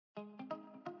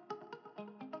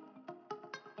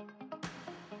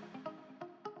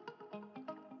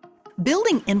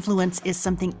Building influence is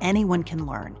something anyone can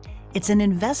learn. It's an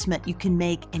investment you can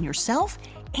make in yourself,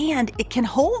 and it can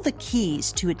hold the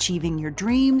keys to achieving your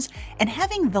dreams and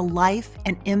having the life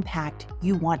and impact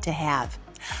you want to have.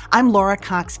 I'm Laura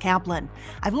Cox Kaplan.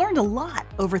 I've learned a lot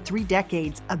over 3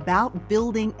 decades about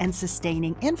building and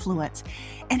sustaining influence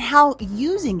and how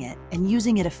using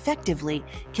it effectively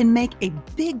can make a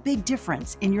big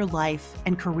difference in your life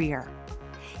and career.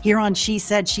 Here on She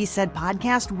Said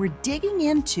podcast, we're digging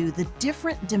into the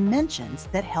different dimensions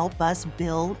that help us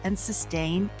build and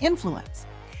sustain influence.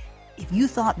 If you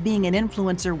thought being an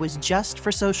influencer was just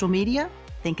for social media,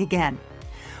 think again.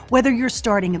 Whether you're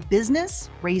starting a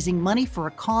business, raising money for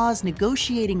a cause,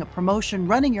 negotiating a promotion,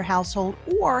 running your household,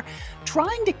 or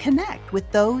trying to connect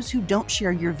with those who don't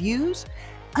share your views,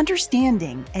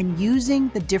 understanding and using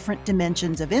the different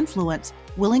dimensions of influence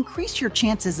will increase your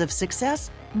chances of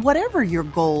success, whatever your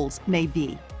goals may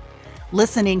be.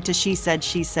 Listening to She Said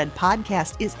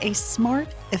podcast is a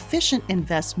smart, efficient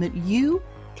investment you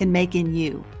can make in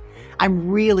you. I'm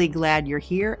really glad you're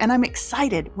here, and I'm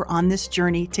excited we're on this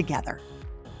journey together.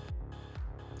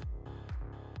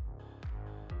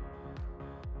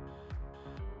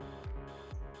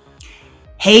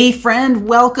 Hey friend,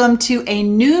 welcome to a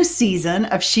new season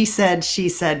of She Said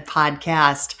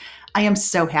podcast. I am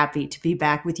so happy to be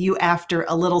back with you after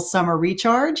a little summer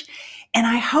recharge, and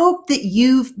I hope that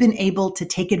you've been able to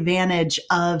take advantage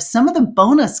of some of the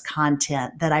bonus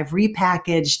content that I've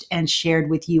repackaged and shared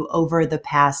with you over the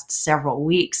past several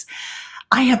weeks.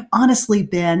 I have honestly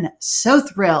been so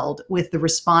thrilled with the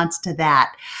response to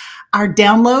that. Our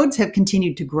downloads have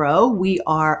continued to grow. We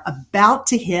are about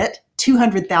to hit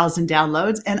 200,000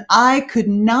 downloads, and I could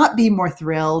not be more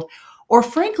thrilled or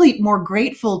frankly more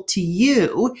grateful to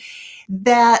you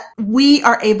that we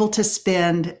are able to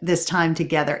spend this time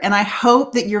together. And I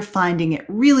hope that you're finding it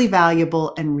really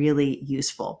valuable and really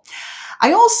useful.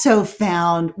 I also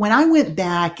found when I went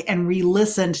back and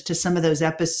re-listened to some of those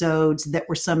episodes that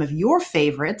were some of your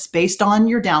favorites based on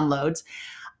your downloads,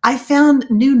 I found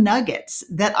new nuggets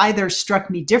that either struck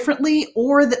me differently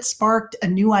or that sparked a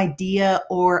new idea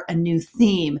or a new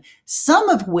theme, some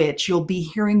of which you'll be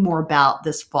hearing more about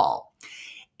this fall.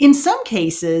 In some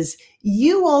cases,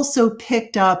 you also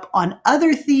picked up on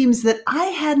other themes that I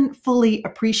hadn't fully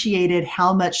appreciated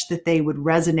how much that they would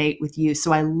resonate with you,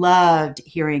 so I loved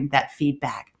hearing that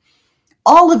feedback.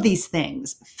 All of these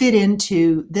things fit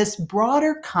into this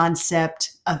broader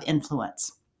concept of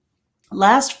influence.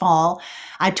 Last fall,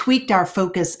 I tweaked our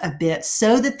focus a bit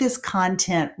so that this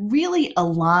content really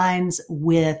aligns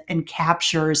with and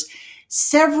captures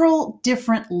several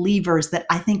different levers that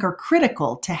I think are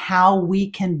critical to how we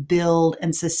can build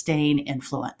and sustain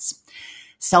influence.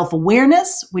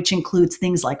 Self-awareness, which includes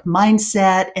things like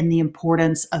mindset and the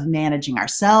importance of managing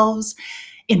ourselves,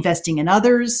 investing in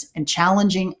others, and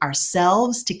challenging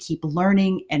ourselves to keep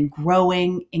learning and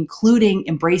growing, including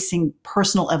embracing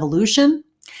personal evolution,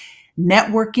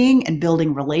 networking and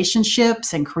building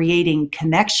relationships and creating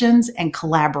connections and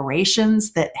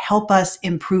collaborations that help us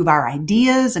improve our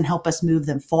ideas and help us move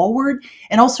them forward,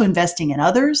 and also investing in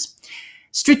others.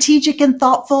 Strategic and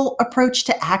thoughtful approach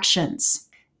to actions.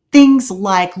 Things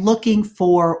like looking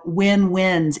for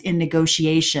win-wins in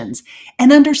negotiations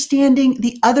and understanding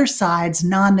the other side's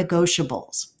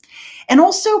non-negotiables. And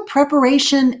also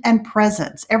preparation and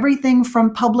presence, everything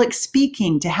from public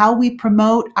speaking to how we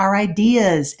promote our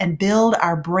ideas and build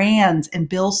our brands and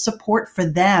build support for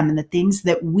them and the things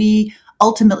that we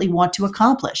ultimately want to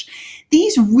accomplish.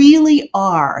 These really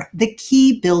are the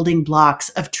key building blocks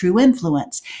of true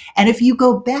influence. And if you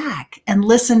go back and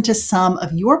listen to some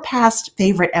of your past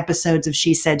favorite episodes of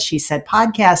She Said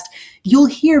podcast, you'll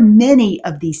hear many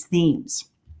of these themes.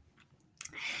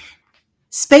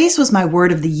 Space was my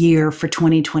word of the year for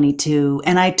 2022,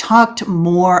 and I talked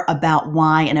more about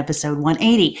why in episode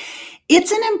 180.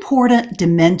 It's an important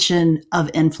dimension of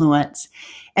influence.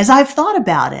 As I've thought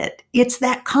about it, it's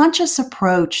that conscious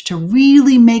approach to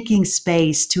really making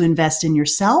space to invest in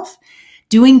yourself,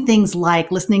 doing things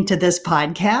like listening to this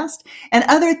podcast, and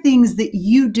other things that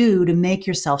you do to make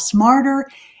yourself smarter,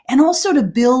 and also to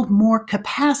build more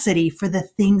capacity for the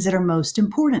things that are most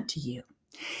important to you.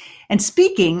 And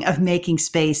speaking of making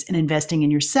space and investing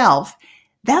in yourself,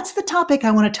 that's the topic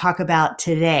I want to talk about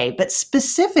today, but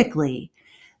specifically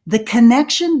the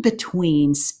connection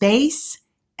between space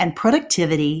and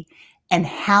productivity and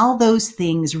how those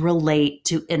things relate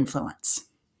to influence.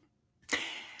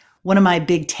 One of my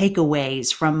big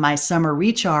takeaways from my summer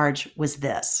recharge was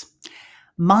this.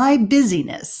 My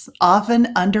busyness often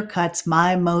undercuts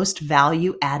my most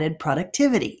value-added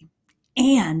productivity.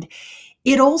 And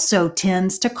it also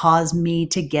tends to cause me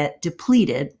to get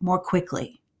depleted more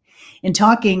quickly. In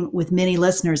talking with many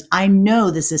listeners, I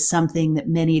know this is something that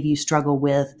many of you struggle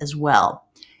with as well.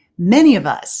 Many of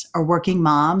us are working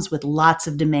moms with lots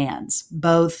of demands,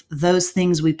 both those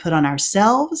things we put on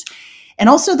ourselves and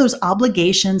also those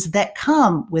obligations that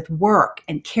come with work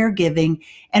and caregiving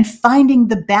and finding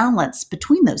the balance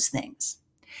between those things.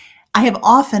 I have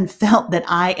often felt that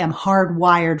I am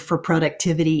hardwired for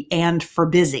productivity and for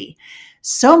busy.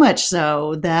 So much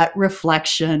so that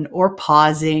reflection or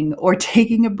pausing or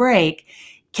taking a break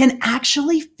can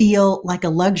actually feel like a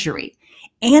luxury,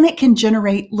 and it can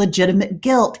generate legitimate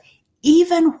guilt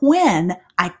even when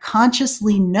I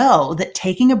consciously know that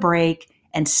taking a break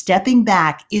and stepping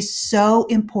back is so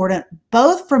important,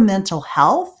 both for mental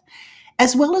health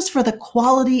as well as for the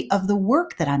quality of the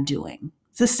work that I'm doing.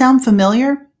 Does this sound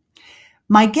familiar?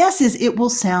 My guess is it will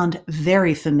sound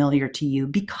very familiar to you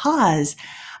because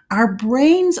our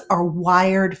brains are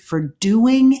wired for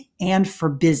doing and for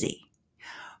busy.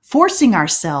 Forcing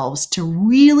ourselves to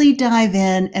really dive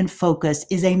in and focus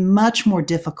is a much more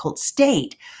difficult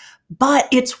state, but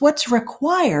it's what's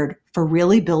required for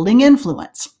really building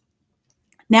influence.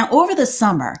 Now, over the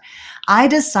summer, I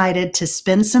decided to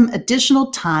spend some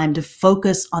additional time to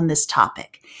focus on this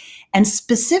topic, and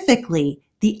specifically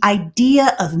the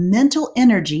idea of mental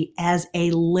energy as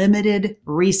a limited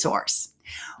resource.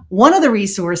 One of the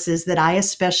resources that I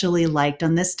especially liked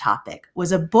on this topic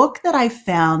was a book that I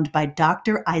found by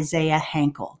Dr. Isaiah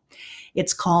Hankel.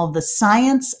 It's called The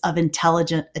Science of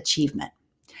Intelligent Achievement.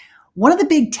 One of the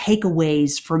big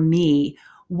takeaways for me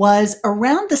was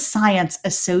around the science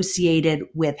associated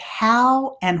with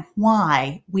how and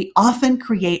why we often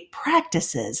create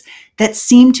practices that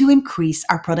seem to increase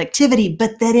our productivity,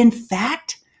 but that in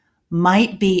fact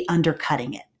might be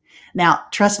undercutting it. Now,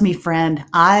 trust me, friend,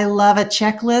 I love a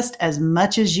checklist as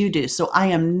much as you do, so I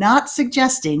am not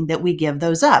suggesting that we give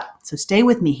those up. So stay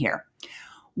with me here.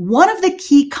 One of the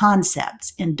key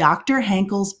concepts in Dr.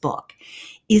 Hankel's book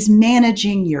is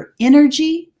managing your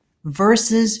energy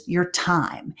versus your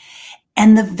time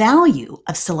and the value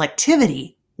of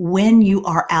selectivity when you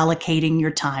are allocating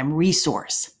your time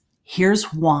resource.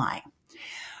 Here's why.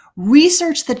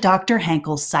 Research that Dr.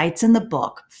 Hankel cites in the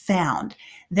book found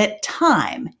that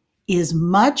time is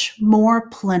much more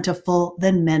plentiful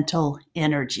than mental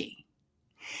energy.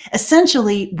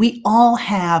 Essentially, we all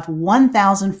have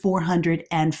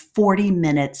 1,440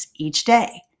 minutes each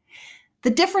day. The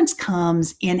difference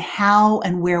comes in how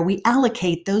and where we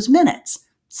allocate those minutes,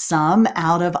 some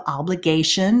out of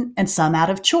obligation and some out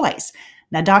of choice.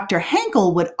 Now, Dr.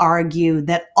 Hankel would argue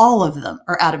that all of them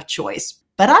are out of choice,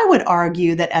 but I would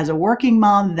argue that as a working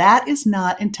mom, that is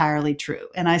not entirely true,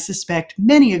 and I suspect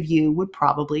many of you would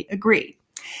probably agree.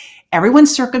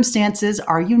 Everyone's circumstances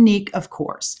are unique, of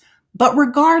course, but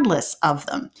regardless of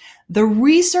them, the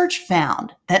research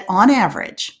found that on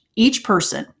average, each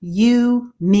person,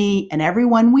 you, me, and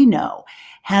everyone we know,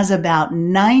 has about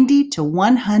 90 to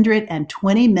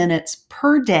 120 minutes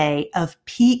per day of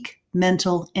peak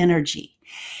mental energy.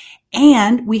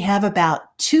 And we have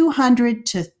about 200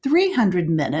 to 300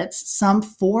 minutes, some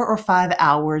 4 or 5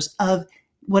 hours of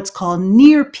what's called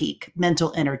near peak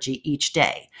mental energy each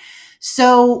day.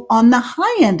 So on the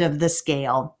high end of the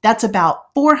scale, that's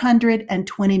about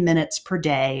 420 minutes per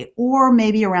day, or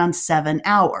maybe around 7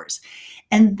 hours.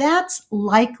 And that's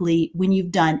likely when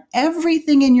you've done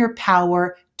everything in your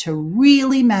power to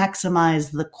really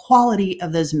maximize the quality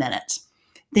of those minutes.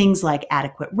 Things like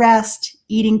adequate rest,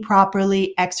 eating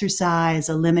properly, exercise,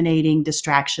 eliminating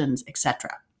distractions,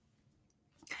 etc.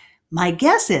 My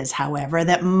guess is, however,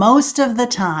 that most of the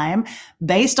time,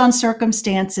 based on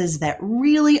circumstances that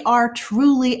really are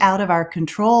truly out of our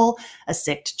control, a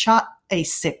sick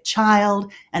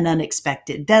child, an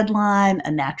unexpected deadline,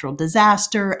 a natural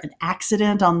disaster, an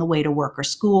accident on the way to work or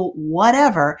school,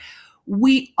 whatever,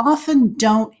 we often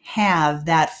don't have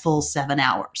that full 7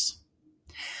 hours.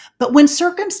 But when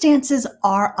circumstances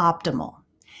are optimal,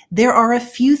 there are a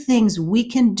few things we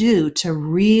can do to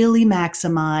really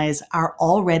maximize our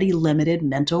already limited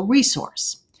mental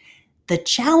resource. The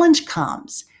challenge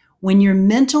comes when your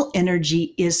mental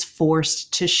energy is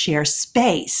forced to share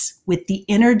space with the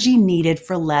energy needed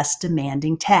for less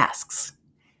demanding tasks.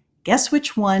 Guess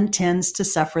which one tends to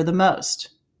suffer the most?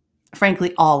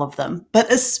 Frankly, all of them,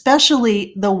 but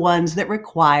especially the ones that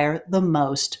require the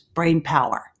most brain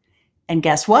power. And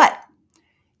guess what?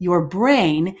 Your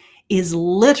brain is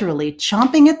literally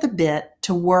chomping at the bit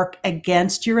to work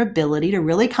against your ability to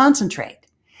really concentrate.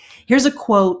 Here's a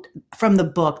quote from the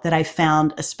book that I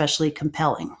found especially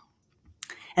compelling.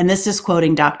 And this is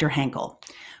quoting Dr. Hankel.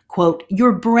 Quote,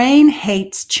 "Your brain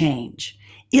hates change.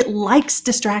 It likes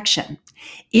distraction.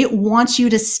 It wants you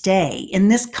to stay in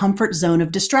this comfort zone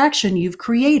of distraction you've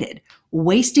created,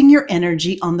 wasting your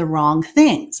energy on the wrong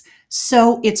things.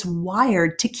 So it's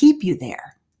wired to keep you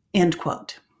there. End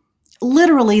quote.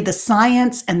 Literally, the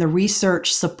science and the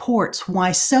research supports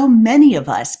why so many of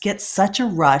us get such a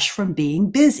rush from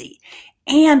being busy,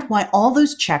 and why all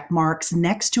those check marks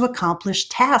next to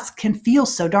accomplished tasks can feel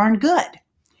so darn good.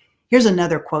 Here's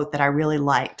another quote that I really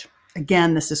liked.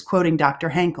 Again, this is quoting Dr.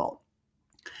 Hankel.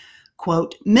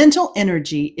 Quote, "Mental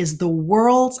energy is the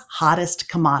world's hottest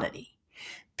commodity.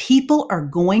 People are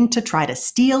going to try to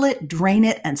steal it, drain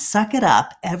it, and suck it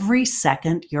up every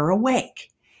second you're awake.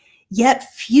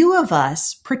 Yet few of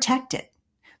us protect it.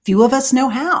 Few of us know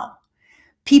how.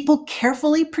 People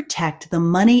carefully protect the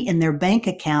money in their bank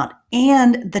account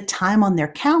and the time on their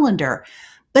calendar,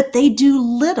 but they do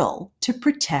little to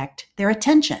protect their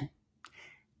attention.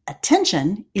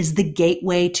 Attention is the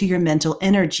gateway to your mental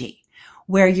energy.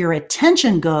 Where your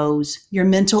attention goes, your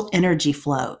mental energy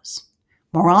flows.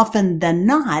 More often than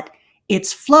not,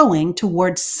 it's flowing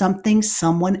towards something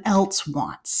someone else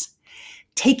wants.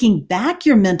 Taking back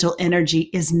your mental energy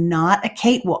is not a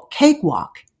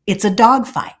cakewalk. It's a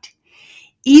dogfight.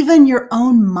 Even your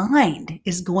own mind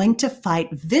is going to fight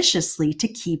viciously to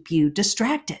keep you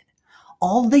distracted.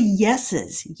 All the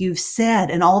yeses you've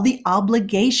said and all the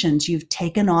obligations you've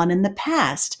taken on in the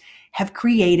past have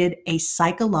created a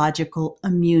psychological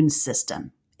immune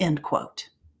system." End quote.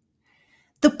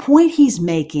 The point he's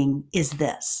making is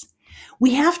this.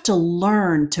 We have to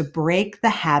learn to break the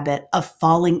habit of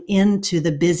falling into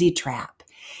the busy trap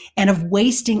and of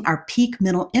wasting our peak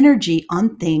mental energy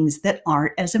on things that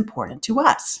aren't as important to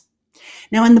us.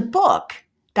 Now, in the book,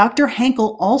 Dr.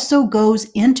 Hankel also goes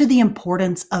into the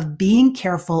importance of being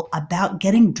careful about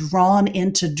getting drawn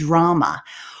into drama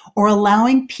or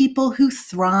allowing people who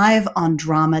thrive on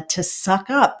drama to suck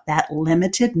up that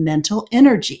limited mental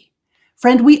energy.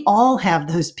 Friend, we all have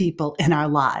those people in our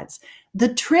lives.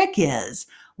 The trick is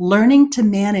learning to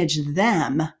manage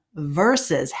them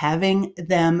versus having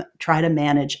them try to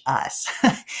manage us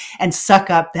and suck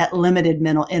up that limited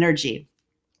mental energy.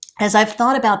 As I've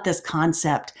thought about this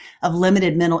concept of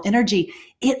limited mental energy,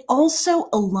 it also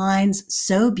aligns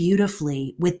so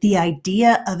beautifully with the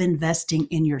idea of investing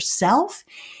in yourself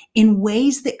in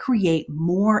ways that create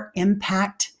more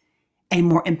impact, a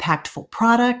more impactful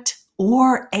product,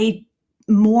 or a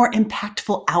more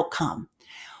impactful outcome,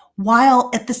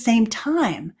 while at the same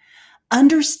time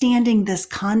understanding this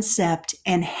concept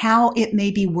and how it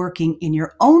may be working in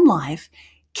your own life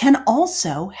can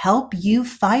also help you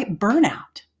fight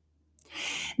burnout.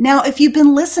 Now, if you've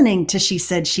been listening to She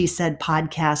Said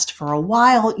podcast for a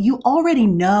while, you already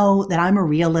know that I'm a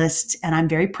realist and I'm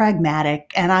very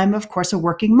pragmatic, and I'm, of course, a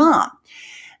working mom.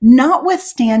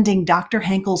 Notwithstanding Dr.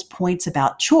 Hankel's points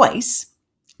about choice,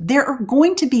 there are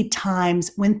going to be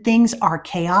times when things are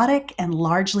chaotic and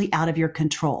largely out of your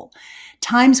control,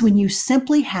 times when you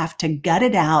simply have to gut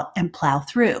it out and plow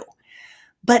through.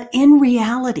 But in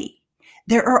reality,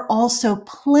 there are also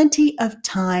plenty of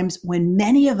times when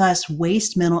many of us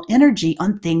waste mental energy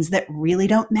on things that really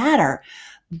don't matter,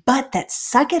 but that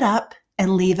suck it up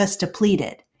and leave us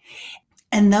depleted.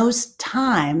 And those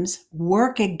times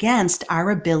work against our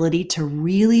ability to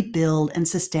really build and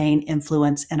sustain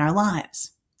influence in our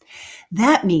lives.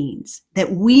 That means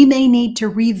that we may need to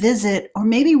revisit or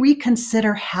maybe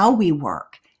reconsider how we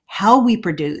work, how we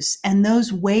produce, and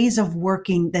those ways of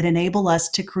working that enable us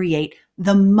to create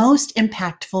the most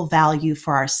impactful value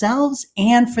for ourselves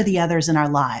and for the others in our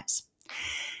lives.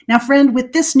 Now, friend,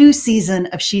 with this new season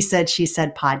of She Said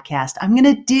podcast, I'm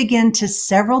going to dig into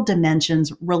several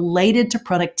dimensions related to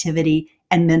productivity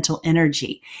and mental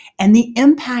energy and the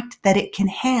impact that it can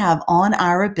have on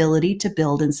our ability to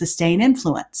build and sustain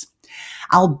influence.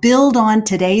 I'll build on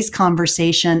today's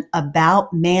conversation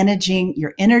about managing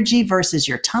your energy versus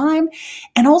your time,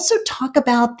 and also talk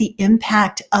about the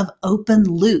impact of open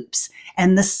loops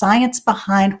and the science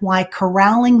behind why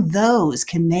corralling those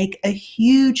can make a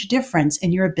huge difference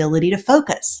in your ability to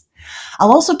focus.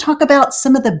 I'll also talk about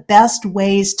some of the best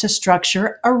ways to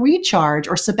structure a recharge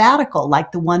or sabbatical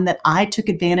like the one that I took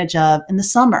advantage of in the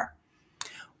summer.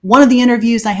 One of the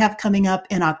interviews I have coming up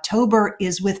in October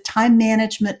is with time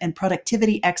management and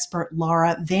productivity expert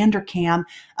Laura Vanderkam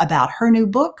about her new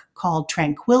book called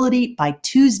Tranquility by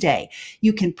Tuesday.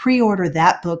 You can pre-order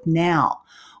that book now.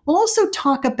 We'll also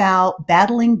talk about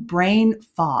battling brain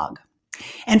fog.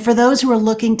 And for those who are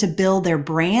looking to build their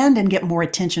brand and get more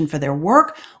attention for their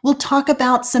work, we'll talk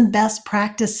about some best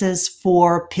practices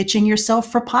for pitching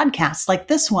yourself for podcasts like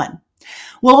this one.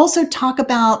 We'll also talk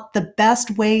about the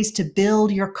best ways to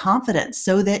build your confidence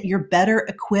so that you're better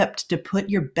equipped to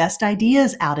put your best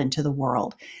ideas out into the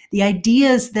world. The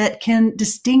ideas that can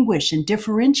distinguish and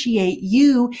differentiate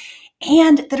you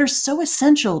and that are so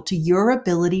essential to your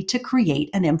ability to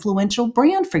create an influential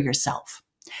brand for yourself.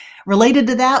 Related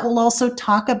to that, we'll also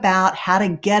talk about how to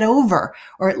get over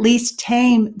or at least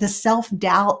tame the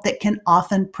self-doubt that can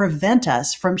often prevent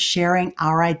us from sharing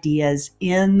our ideas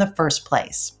in the first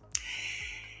place.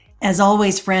 As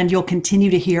always, friend, you'll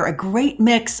continue to hear a great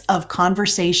mix of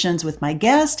conversations with my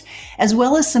guest, as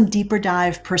well as some deeper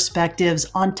dive perspectives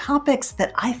on topics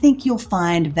that I think you'll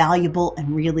find valuable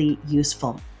and really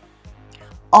useful.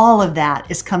 All of that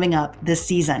is coming up this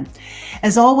season.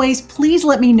 As always, please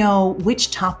let me know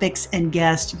which topics and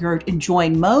guests you're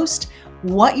enjoying most,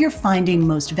 what you're finding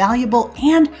most valuable,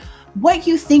 and what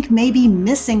you think may be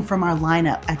missing from our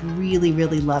lineup. I'd really,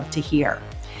 really love to hear.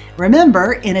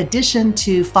 Remember, in addition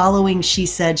to following She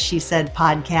Said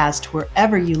podcast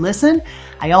wherever you listen,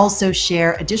 I also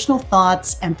share additional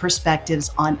thoughts and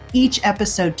perspectives on each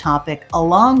episode topic,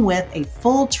 along with a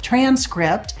full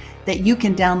transcript that you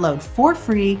can download for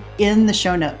free in the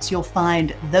show notes. You'll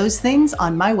find those things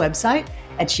on my website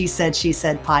at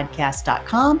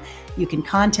shesaidpodcast.com. You can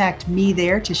contact me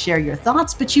there to share your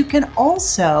thoughts, but you can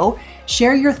also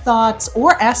share your thoughts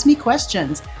or ask me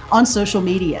questions on social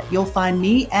media. You'll find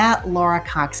me at Laura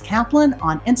Cox Kaplan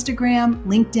on Instagram,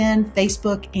 LinkedIn,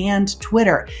 Facebook, and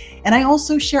Twitter. And I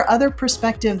also share other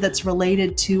perspective that's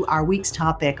related to our week's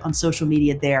topic on social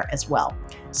media there as well.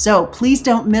 So please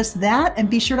don't miss that and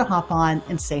be sure to hop on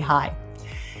and say hi.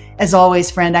 As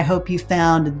always, friend, I hope you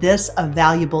found this a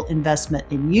valuable investment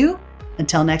in you.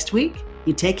 Until next week,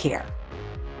 you take care.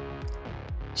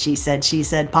 She Said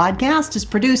podcast is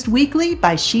produced weekly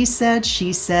by She Said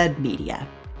Media.